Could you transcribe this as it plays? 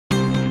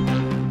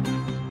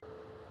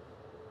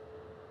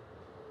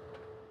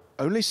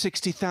Only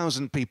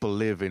 60,000 people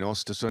live in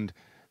Ostersund.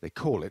 They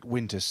call it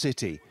Winter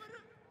City.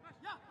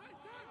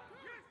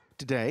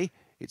 Today,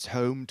 it's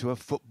home to a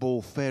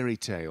football fairy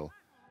tale.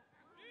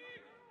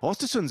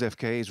 Ostersunds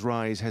FK's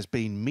rise has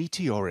been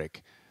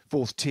meteoric.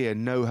 Fourth-tier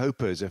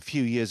no-hopers a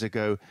few years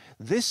ago.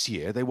 This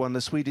year they won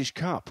the Swedish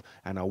Cup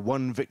and are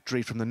one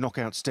victory from the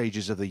knockout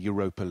stages of the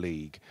Europa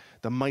League.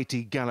 The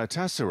mighty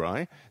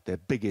Galatasaray, their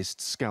biggest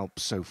scalp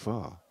so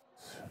far.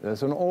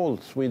 There's an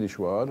old Swedish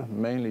word,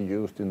 mainly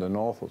used in the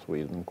north of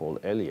Sweden,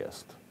 called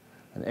eljest.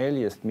 And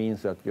eljest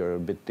means that you're a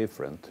bit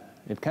different.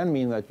 It can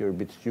mean that you're a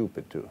bit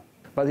stupid too.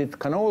 But it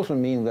can also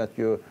mean that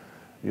you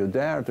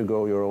dare to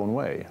go your own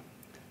way.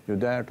 You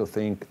dare to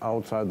think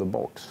outside the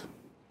box.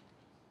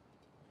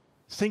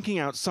 Thinking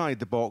outside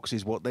the box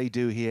is what they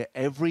do here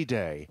every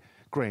day.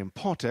 Graham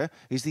Potter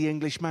is the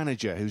English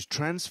manager who's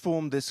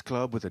transformed this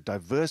club with a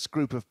diverse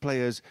group of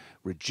players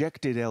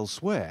rejected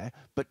elsewhere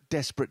but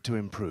desperate to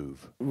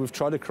improve. We've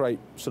tried to create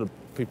sort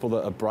of people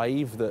that are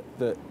brave, that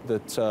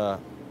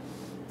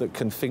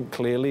can think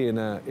clearly in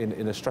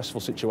a stressful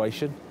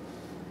situation,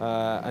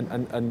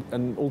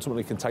 and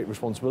ultimately can take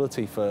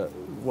responsibility for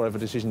whatever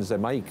decisions they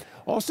make.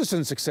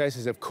 Ostersund's success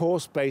is, of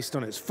course, based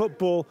on its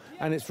football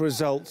and its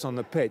results on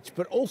the pitch,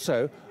 but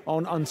also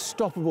on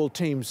unstoppable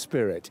team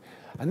spirit.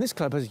 And this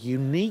club has a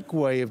unique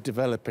way of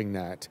developing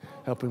that,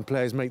 helping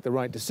players make the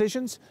right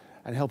decisions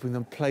and helping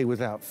them play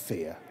without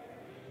fear.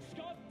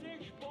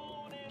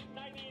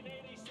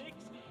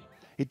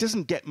 It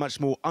doesn't get much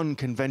more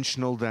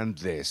unconventional than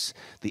this,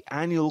 the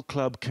annual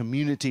club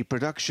community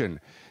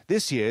production.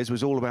 This year's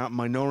was all about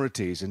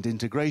minorities and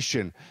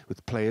integration,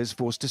 with players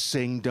forced to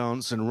sing,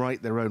 dance and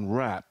write their own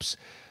raps.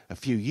 A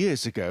few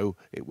years ago,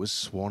 it was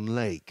Swan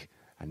Lake,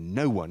 and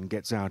no one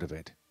gets out of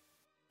it.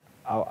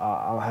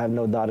 I have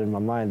no doubt in my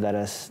mind that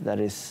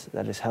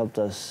has helped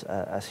us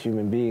as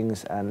human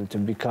beings and to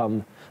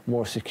become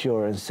more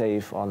secure and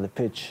safe on the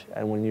pitch.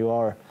 And when you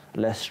are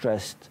less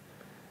stressed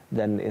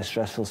than in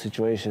stressful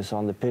situations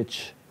on the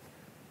pitch,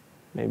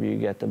 maybe you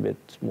get a bit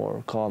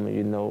more calm and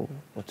you know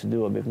what to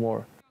do a bit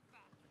more.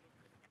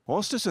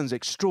 Ostersund's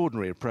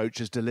extraordinary approach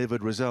has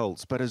delivered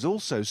results, but has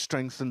also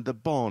strengthened the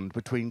bond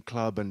between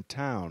club and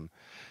town.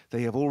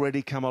 They have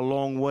already come a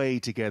long way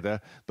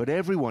together, but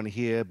everyone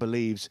here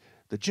believes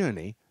the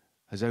journey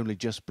has only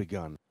just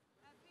begun.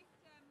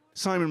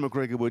 Simon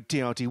McGregor-Wood,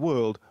 TRT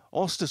World,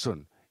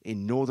 Ostersund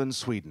in northern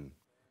Sweden.